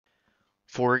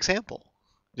For example,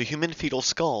 the human fetal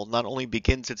skull not only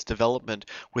begins its development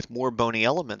with more bony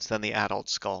elements than the adult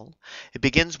skull, it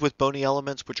begins with bony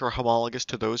elements which are homologous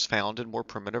to those found in more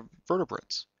primitive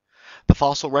vertebrates. The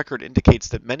fossil record indicates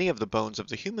that many of the bones of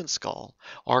the human skull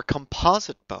are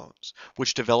composite bones,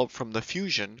 which develop from the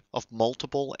fusion of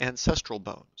multiple ancestral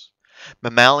bones.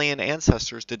 Mammalian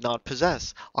ancestors did not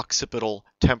possess occipital,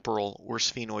 temporal, or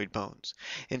sphenoid bones.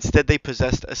 Instead, they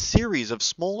possessed a series of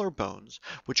smaller bones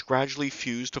which gradually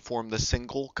fused to form the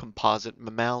single composite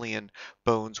mammalian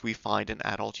bones we find in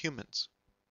adult humans.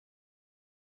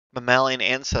 Mammalian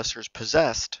ancestors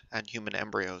possessed, and human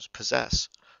embryos possess,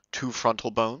 two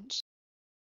frontal bones,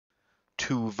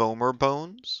 two vomer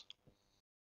bones,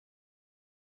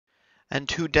 and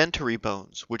two dentary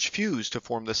bones, which fuse to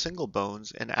form the single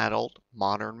bones in adult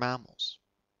modern mammals.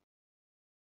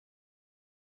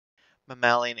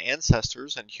 Mammalian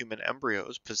ancestors and human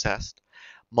embryos possessed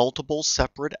multiple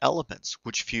separate elements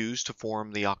which fuse to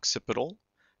form the occipital,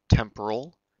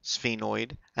 temporal,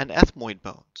 sphenoid, and ethmoid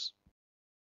bones.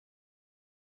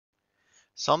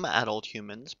 Some adult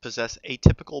humans possess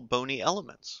atypical bony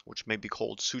elements, which may be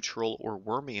called sutural or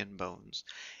wormian bones,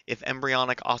 if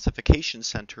embryonic ossification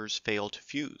centers fail to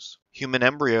fuse. Human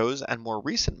embryos and more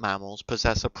recent mammals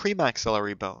possess a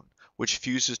premaxillary bone, which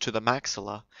fuses to the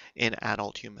maxilla in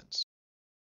adult humans.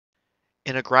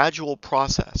 In a gradual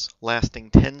process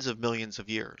lasting tens of millions of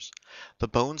years, the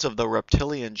bones of the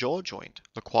reptilian jaw joint,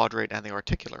 the quadrate and the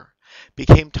articular,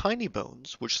 became tiny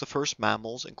bones which the first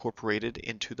mammals incorporated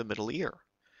into the middle ear.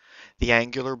 The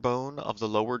angular bone of the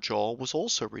lower jaw was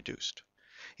also reduced.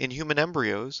 In human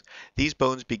embryos, these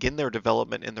bones begin their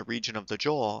development in the region of the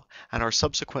jaw and are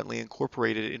subsequently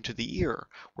incorporated into the ear,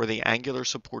 where the angular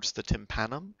supports the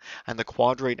tympanum and the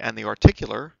quadrate and the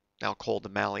articular, now called the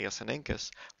malleus and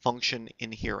incus, function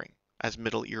in hearing as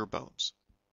middle ear bones.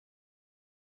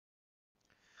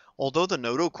 Although the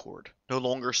notochord no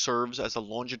longer serves as a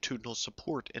longitudinal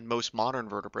support in most modern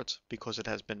vertebrates because it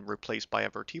has been replaced by a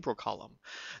vertebral column,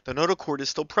 the notochord is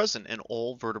still present in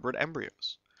all vertebrate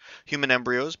embryos. Human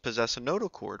embryos possess a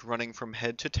notochord running from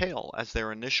head to tail as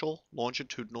their initial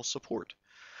longitudinal support.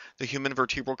 The human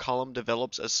vertebral column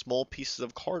develops as small pieces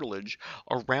of cartilage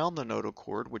around the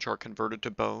notochord, which are converted to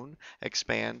bone,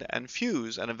 expand, and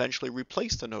fuse, and eventually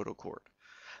replace the notochord.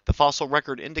 The fossil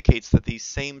record indicates that these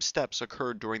same steps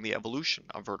occurred during the evolution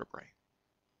of vertebrae.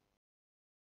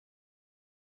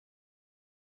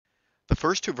 The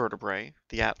first two vertebrae,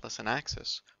 the atlas and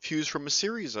axis, fuse from a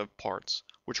series of parts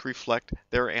which reflect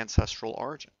their ancestral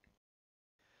origin.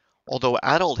 Although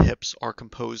adult hips are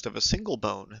composed of a single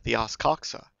bone, the os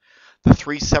coxa, the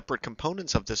three separate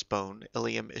components of this bone,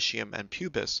 ilium, ischium, and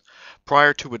pubis,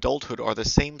 prior to adulthood are the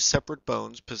same separate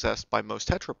bones possessed by most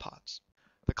tetrapods.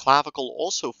 The clavicle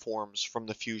also forms from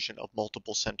the fusion of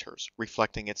multiple centers,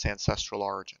 reflecting its ancestral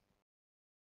origin.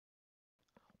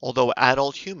 Although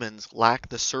adult humans lack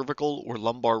the cervical or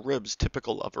lumbar ribs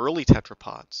typical of early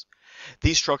tetrapods,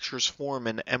 these structures form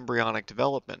in embryonic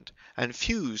development and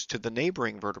fuse to the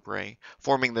neighboring vertebrae,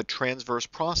 forming the transverse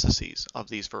processes of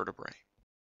these vertebrae.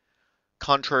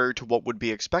 Contrary to what would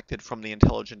be expected from the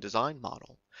intelligent design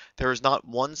model, there is not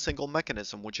one single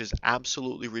mechanism which is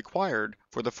absolutely required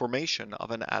for the formation of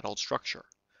an adult structure.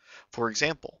 For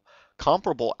example,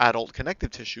 comparable adult connective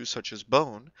tissues such as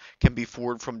bone can be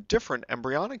formed from different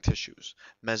embryonic tissues,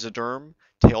 mesoderm,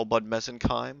 tailbud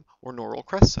mesenchyme, or neural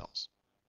crest cells.